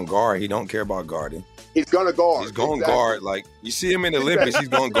he's going to guard. He don't care about guarding. He's going to guard. He's going to guard. Like, you see him in the Olympics, he's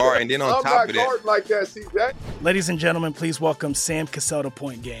going to guard. And then on top of that. I'm not guarding like that, CJ. Ladies and gentlemen, please welcome Sam Cassell to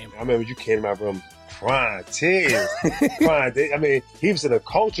Point Game. I remember you came out from crying, tears, crying. I mean, he was in a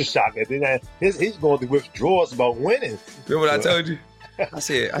culture shock. And then he's going through withdrawals about winning. Remember what I told you? I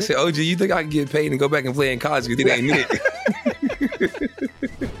said, OG, you think I can get paid and go back and play in college because it ain't it?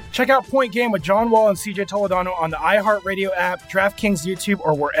 Check out Point Game with John Wall and CJ Toledano on the iHeartRadio app, DraftKings YouTube,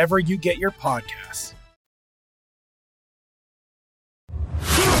 or wherever you get your podcasts.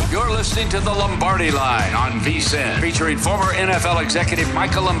 You're listening to The Lombardi Line on VSiN, featuring former NFL executive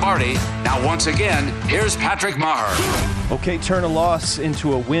Michael Lombardi. Now, once again, here's Patrick Maher. Okay, turn a loss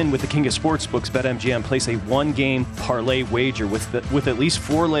into a win with the king of sportsbooks, BetMGM. Place a one-game parlay wager with at least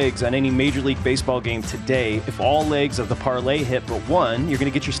 4 legs on any Major League Baseball game today. If all legs of the parlay hit but one, you're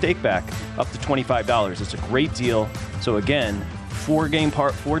going to get your stake back up to $25. It's a great deal. So again,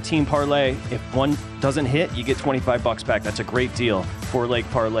 4-team parlay. If one doesn't hit, you get $25 back. That's a great deal. 4-leg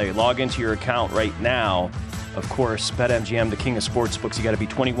parlay. Log into your account right now. Of course, BetMGM, the king of sportsbooks. You got to be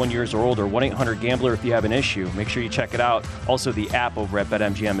 21 years or older. 1-800-GAMBLER if you have an issue. Make sure you check it out. Also, the app over at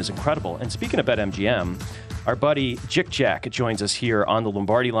BetMGM is incredible. And speaking of BetMGM, our buddy Jick Jack joins us here on the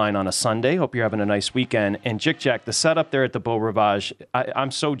Lombardi Line on a Sunday. Hope you're having a nice weekend. And Jick Jack, the setup there at the Beau Rivage,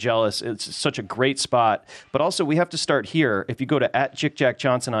 I'm so jealous. It's such a great spot. But also, we have to start here. If you go to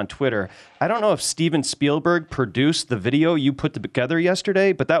 @JickJackJohnson on Twitter, I don't know if Steven Spielberg produced the video you put together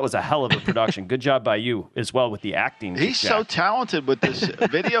yesterday, but that was a hell of a production. Good job by you as well with the acting. He's so talented with this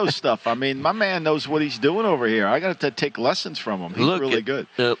video stuff. I mean, my man knows what he's doing over here. I got to take lessons from him. He's really good.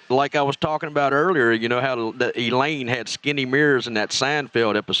 Like I was talking about earlier, you know how Elaine had skinny mirrors in that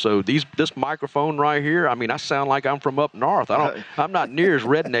Seinfeld episode. This microphone right here, I mean, I sound like I'm from up north. I'm not near as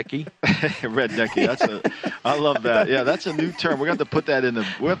rednecky. Rednecky. I love that. Yeah, that's a new term. We have to put that in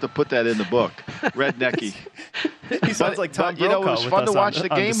the book. Rednecky. He sounds like Tom Brokaw. You know, it was fun to watch the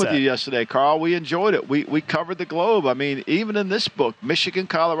game with you yesterday, Carl. We enjoyed it. We covered the globe. I mean, even in this book, Michigan,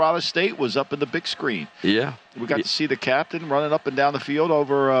 Colorado State was up in the big screen. Yeah. We got to see the captain running up and down the field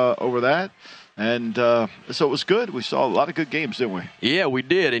over that. And so it was good. We saw a lot of good games, didn't we? Yeah, we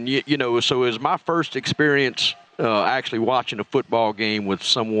did. And, you know, so it was my first experience actually watching a football game with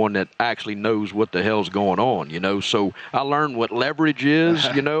someone that actually knows what the hell's going on, you know. So I learned what leverage is,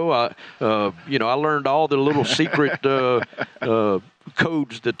 you know. I learned all the little secret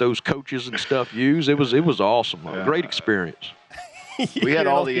codes that those coaches and stuff use. It was awesome. A great experience. We had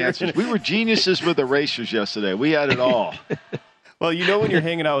all the answers. We were geniuses with erasers yesterday. We had it all. Well, you know, when you're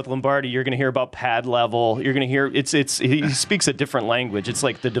hanging out with Lombardi, you're going to hear about pad level. You're going to hear he speaks a different language. It's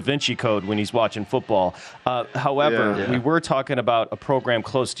like the Da Vinci Code when he's watching football. However, we were talking about a program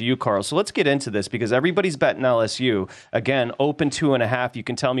close to you, Carl. So let's get into this because everybody's betting LSU. Again, open 2.5. You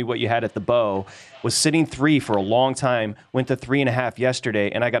can tell me what you had at the Beau. Was sitting 3 for a long time. Went to 3.5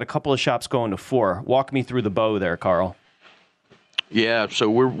 yesterday, and I got a couple of shops going to 4. Walk me through the Beau there, Carl. Yeah, so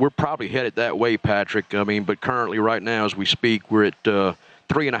we're probably headed that way, Patrick. I mean, but currently right now as we speak, we're at 3.5,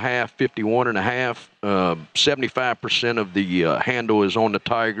 51.5. 75% of the handle is on the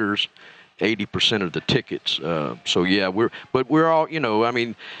Tigers, 80% of the tickets. So yeah, we're all, you know, I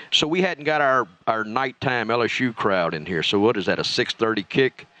mean, so we hadn't got our nighttime LSU crowd in here. So what is that, a 6:30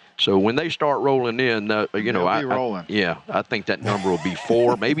 kick? So when they start rolling in, I think that number will be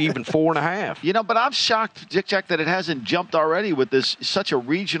 4, maybe even 4.5. But I'm shocked, Jack, that it hasn't jumped already with this such a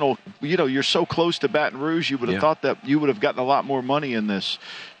regional. You're so close to Baton Rouge. You would have thought that you would have gotten a lot more money in this.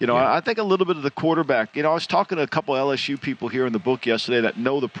 I think a little bit of the quarterback. I was talking to a couple LSU people here in the book yesterday that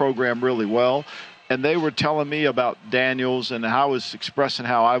know the program really well. And they were telling me about Daniels, and I was expressing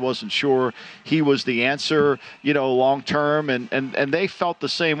how I wasn't sure he was the answer, long term. And they felt the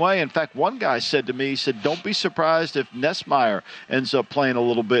same way. In fact, one guy said to me, he said, don't be surprised if Nessmeyer ends up playing a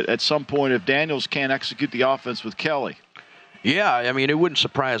little bit at some point if Daniels can't execute the offense with Kelly. Yeah, it wouldn't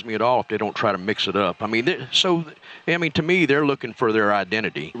surprise me at all if they don't try to mix it up. To me, they're looking for their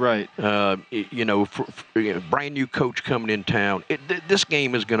identity. Right. Brand new coach coming in town. This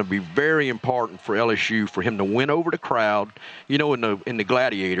game is going to be very important for LSU for him to win over the crowd. In the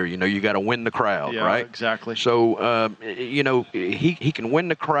Gladiator, you got to win the crowd, yeah, right? Exactly. So, he can win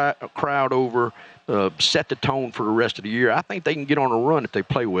the crowd over. Set the tone for the rest of the year. I think they can get on a run if they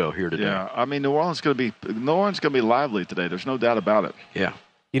play well here today. Yeah, New Orleans going to be lively today. There's no doubt about it. Yeah.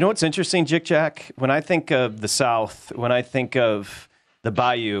 You know what's interesting, Jack? When I think of the South, when I think of the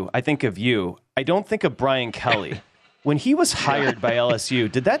Bayou, I think of you. I don't think of Brian Kelly. When he was hired by LSU,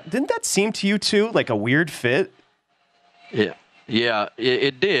 didn't that seem to you too like a weird fit? Yeah,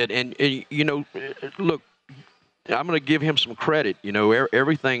 it did. And look. I'm going to give him some credit.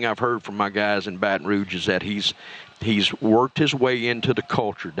 Everything I've heard from my guys in Baton Rouge is that he's worked his way into the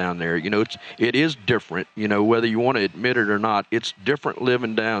culture down there. It is different. Whether you want to admit it or not, it's different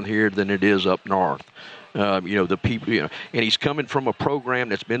living down here than it is up north. The people. And he's coming from a program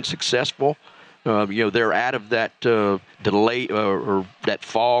that's been successful. They're out of that delay or that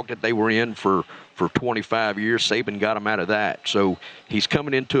fog that they were in for 25 years. Saban got him out of that. So he's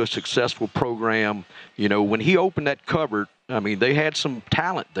coming into a successful program. When he opened that cupboard, they had some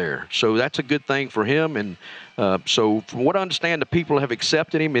talent there. So that's a good thing for him. And so from what I understand, the people have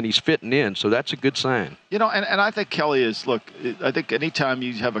accepted him and he's fitting in. So that's a good sign. And I think Kelly is, I think anytime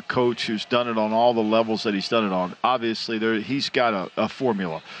you have a coach who's done it on all the levels that he's done it on, obviously he's got a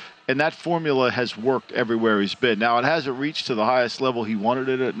formula. And that formula has worked everywhere he's been. Now, it hasn't reached to the highest level he wanted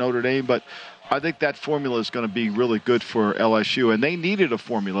it at Notre Dame, but I think that formula is going to be really good for LSU. And they needed a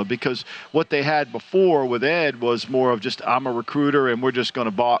formula because what they had before with Ed was more of just, I'm a recruiter and we're just going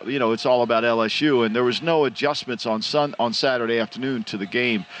to, it's all about LSU. And there was no adjustments on Saturday afternoon to the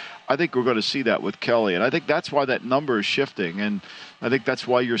game. I think we're going to see that with Kelly. And I think that's why that number is shifting. And I think that's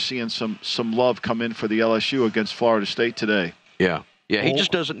why you're seeing some love come in for the LSU against Florida State today. Yeah. Yeah, he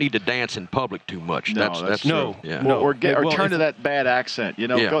just doesn't need to dance in public too much. That's no. Yeah. No. Or turn to that bad accent. He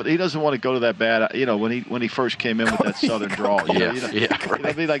doesn't want to go to that bad. When he first came in with that southern drawl.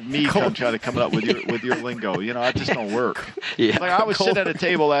 It'd be like me trying to come up with your lingo. I just don't work. Yeah. Like I was sitting at a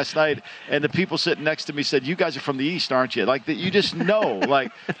table last night, and the people sitting next to me said, "You guys are from the East, aren't you?" Like you just know.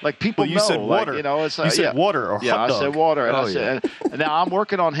 Like people know. Said water. It's like, you said water or hot dog. I said water. And and now I'm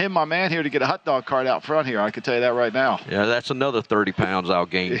working on him, my man, here to get a hot dog cart out front here. I can tell you that right now. Yeah, that's another 30 pounds I'll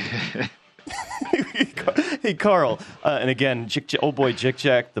gain. Hey, Carl, and again, old boy Jick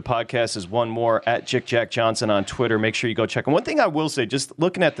Jack, the podcast is one more at Jick Jack Johnson on Twitter. Make sure you go check him. One thing I will say, just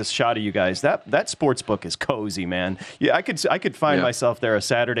looking at this shot of you guys, that sports book is cozy, man. Yeah, I could find myself there a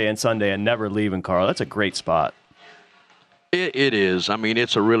Saturday and Sunday and never leaving, Carl. That's a great spot. It is.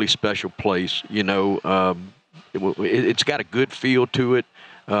 It's a really special place. It's got a good feel to it.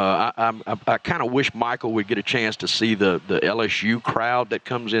 I kind of wish Michael would get a chance to see the LSU crowd that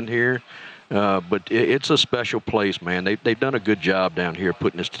comes in here. But it's a special place, man. They've done a good job down here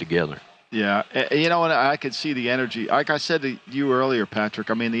putting this together. Yeah, and I could see the energy. Like I said to you earlier, Patrick,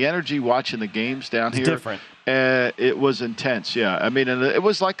 the energy watching the games down here. It's different. It was intense, yeah. And it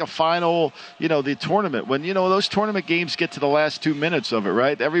was like a final, the tournament. When, those tournament games get to the last 2 minutes of it,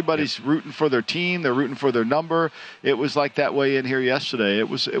 right? Everybody's rooting for their team. They're rooting for their number. It was like that way in here yesterday. It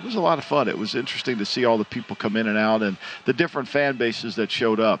was a lot of fun. It was interesting to see all the people come in and out and the different fan bases that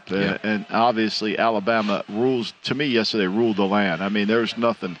showed up. Yeah. And obviously Alabama ruled the land. There's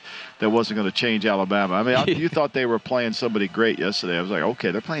nothing that wasn't going to change Alabama. You thought they were playing somebody great yesterday. I was like,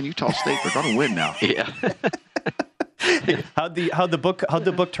 okay, they're playing Utah State. They're going to win now. Yeah. How'd the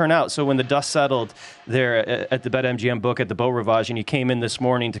book turn out? So when the dust settled there at the BetMGM book at the Beau Rivage, and you came in this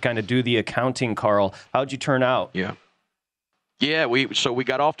morning to kind of do the accounting, Carl, how'd you turn out? Yeah, we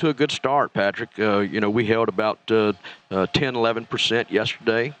got off to a good start, Patrick. We held about 10-11%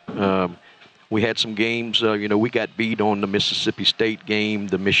 yesterday. We had some games. We got beat on the Mississippi State game,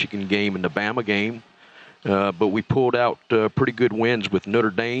 the Michigan game, and the Bama game. But we pulled out pretty good wins with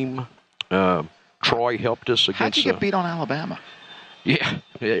Notre Dame. Troy helped us against. How'd you get beat on Alabama? Yeah,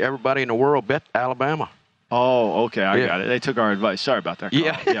 everybody in the world bet Alabama. Oh, okay, I got it. They took our advice. Sorry about that, Carl.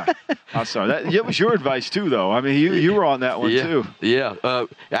 Yeah. I'm sorry. It was your advice, too, though. I mean, you were on that one, too. Yeah.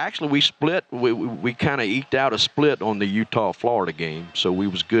 Actually, we split. We kind of eked out a split on the Utah-Florida game, so we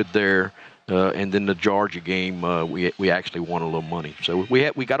was good there. And then the Georgia game, we actually won a little money. So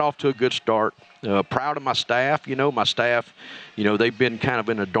we got off to a good start. Proud of my staff. My staff, they've been kind of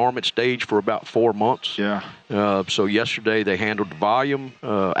in a dormant stage for about 4 months. Yeah. So yesterday they handled the volume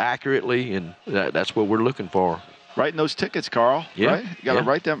accurately, and that's what we're looking for. Writing those tickets, Carl. Yeah. Right? You got to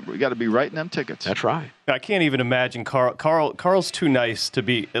write them. You got to be writing them tickets. That's right. I can't even imagine Carl's too nice to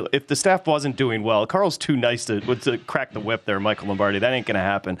be. If the staff wasn't doing well, Carl's too nice to crack the whip there, Michael Lombardi. That ain't going to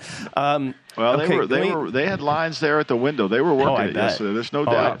happen. Well, okay, they had lines there at the window. They were working it yesterday. There's no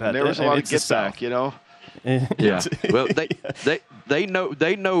doubt. And there was a lot of get back, Yeah. Well,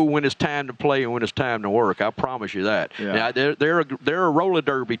 they know when it's time to play and when it's time to work. I promise you that. Yeah. Now they're a roller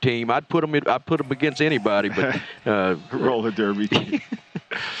derby team. I'd put them against anybody, but roller derby team.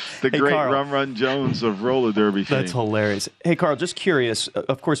 The great Carl. Run Jones of roller derby fame. That's hilarious. Hey, Carl, just curious.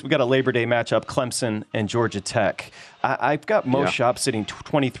 Of course, we got a Labor Day matchup, Clemson and Georgia Tech. I've got most shops sitting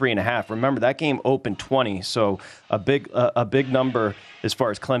 23.5. Remember, that game opened 20, so a big number as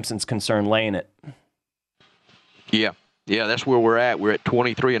far as Clemson's concerned, laying it. Yeah, that's where we're at. We're at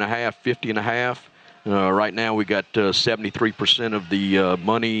 23.5, 50.5. Right now, we got 73% of the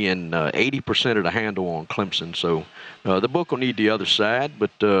money and 80% of the handle on Clemson. So the book will need the other side,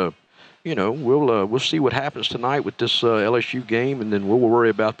 but we'll see what happens tonight with this LSU game, and then we'll worry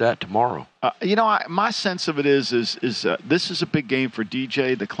about that tomorrow. My sense of it is this is a big game for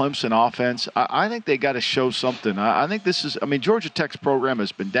DJ, the Clemson offense. I think they got to show something. I think Georgia Tech's program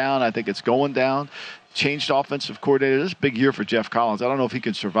has been down. I think it's going down. Changed offensive coordinator. This is a big year for Jeff Collins. I don't know if he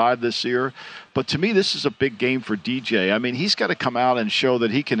can survive this year, but to me, this is a big game for DJ. I mean, he's got to come out and show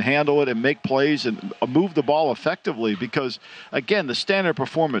that he can handle it and make plays and move the ball effectively because, again, the standard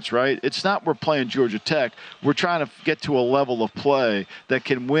performance, right? It's not we're playing Georgia Tech. We're trying to get to a level of play that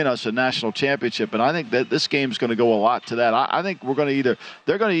can win us a national championship, and I think that this game is going to go a lot to that. I think they're going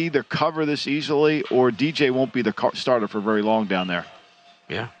to either cover this easily or DJ won't be the starter for very long down there.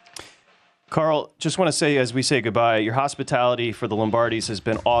 Yeah. Carl, just want to say as we say goodbye, your hospitality for the Lombardis has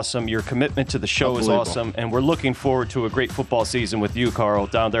been awesome. Your commitment to the show is awesome, and we're looking forward to a great football season with you, Carl,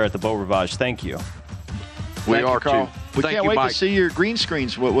 down there at the Beau Rivage. Thank you. We are, Carl. too. We can't wait to see your green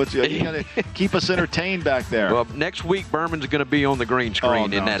screens. Are you going to keep us entertained back there? Well, next week, Berman's going to be on the green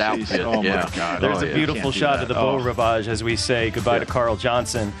screen in that outfit. Oh, my God. There's a beautiful shot of the Beau Rivage as we say goodbye to Carl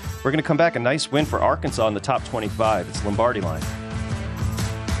Johnson. We're going to come back. A nice win for Arkansas in the top 25. It's Lombardi Line.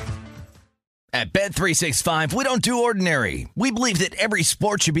 At Bet365, we don't do ordinary. We believe that every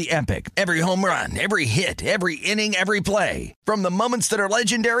sport should be epic. Every home run, every hit, every inning, every play. From the moments that are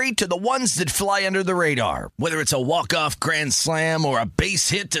legendary to the ones that fly under the radar. Whether it's a walk-off grand slam or a base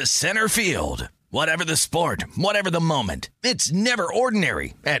hit to center field. Whatever the sport, whatever the moment. It's never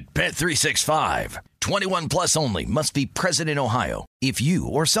ordinary at Bet365. 21 plus only. Must be present in Ohio. If you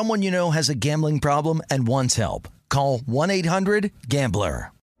or someone you know has a gambling problem and wants help, call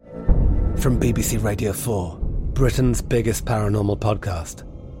 1-800-GAMBLER. From BBC Radio 4, Britain's biggest paranormal podcast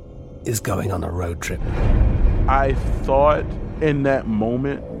is going on a road trip. I thought in that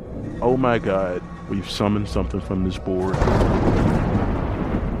moment, oh my God, we've summoned something from this board.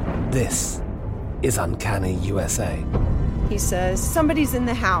 This is Uncanny USA. He says, somebody's in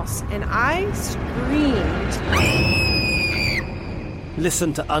the house, and I screamed.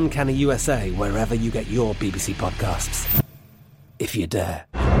 Listen to Uncanny USA wherever you get your BBC podcasts, if you dare.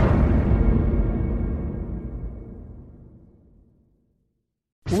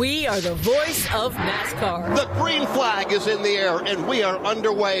 We are the voice of NASCAR. The green flag is in the air, and we are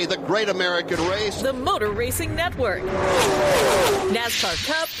underway. The great American race. The Motor Racing Network. NASCAR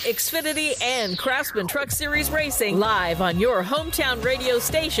Cup, Xfinity, and Craftsman Truck Series Racing live on your hometown radio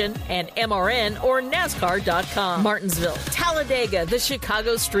station and MRN or NASCAR.com. Martinsville, Talladega, the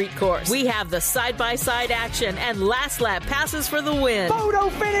Chicago Street Course. We have the side-by-side action and last lap passes for the win. Photo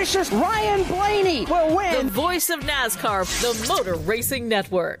finishes. Ryan Blaney will win. The voice of NASCAR, the Motor Racing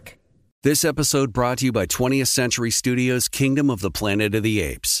Network. This episode brought to you by 20th Century Studios' Kingdom of the Planet of the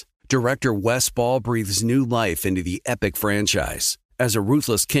Apes. Director Wes Ball breathes new life into the epic franchise. As a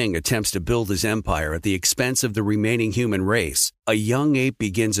ruthless king attempts to build his empire at the expense of the remaining human race, a young ape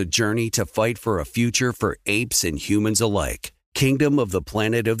begins a journey to fight for a future for apes and humans alike. Kingdom of the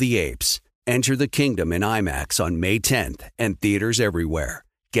Planet of the Apes. Enter the kingdom in IMAX on May 10th and theaters everywhere.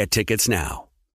 Get tickets now.